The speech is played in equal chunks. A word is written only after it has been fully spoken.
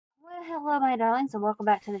Hello my darlings and welcome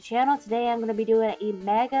back to the channel. Today I'm going to be doing a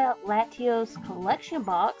Mega Latios collection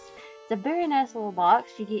box. It's a very nice little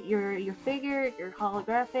box. You get your figure, your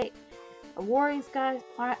holographic, a Warring Skies,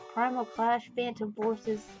 Primal Clash, Phantom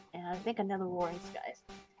Forces, and I think another Warring Skies.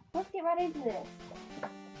 Let's get right into this.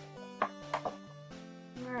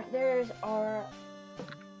 Alright, there's our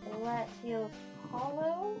Latios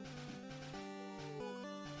Holo.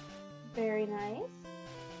 Very nice.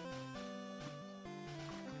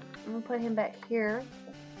 I'm gonna put him back here.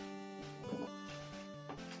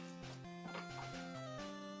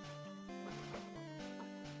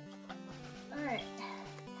 Alright.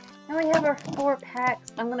 Now we have our 4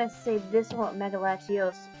 packs. I'm gonna save this one with Mega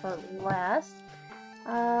Latios for last.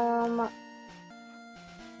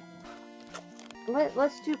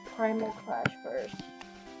 Let's do Primal Clash first.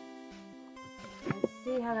 Let's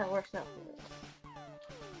see how that works out for us.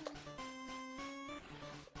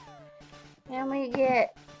 And we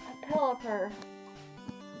get a Pelipper,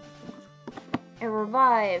 a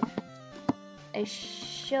Revive, a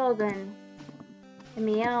Sheldon, a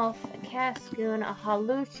Meowth, a Cascoon, a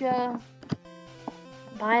Halucha,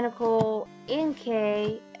 a Binacle, NK,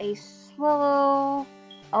 a Swallow,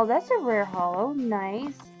 oh that's a rare holo,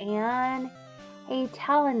 nice, and a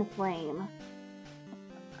Talonflame.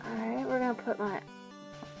 Alright, we're gonna put my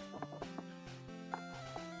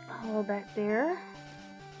holo back there.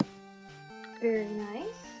 Very nice.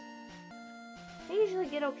 I usually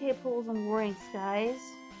get okay pulls on Warring Skies.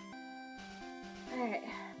 Alright.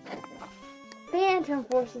 Phantom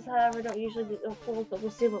Forces, however, don't usually get no pulls, but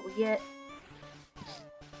we'll see what we get.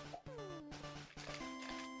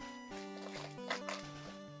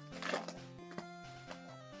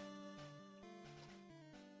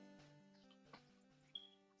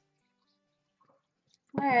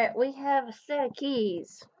 Alright, we have a set of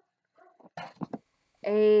keys.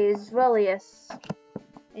 A Zwellius,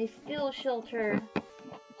 a Steel Shelter,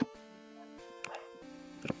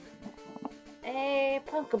 a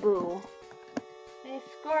Punkaboo, a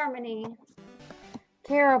Skarmory,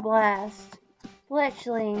 Terrablast,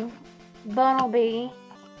 Fletchling, Bunnelby,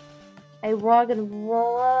 a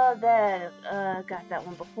Roggenrola that got that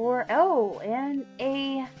one before. Oh, and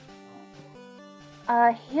a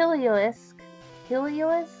Heliolisk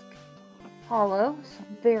holo, so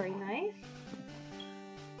very nice.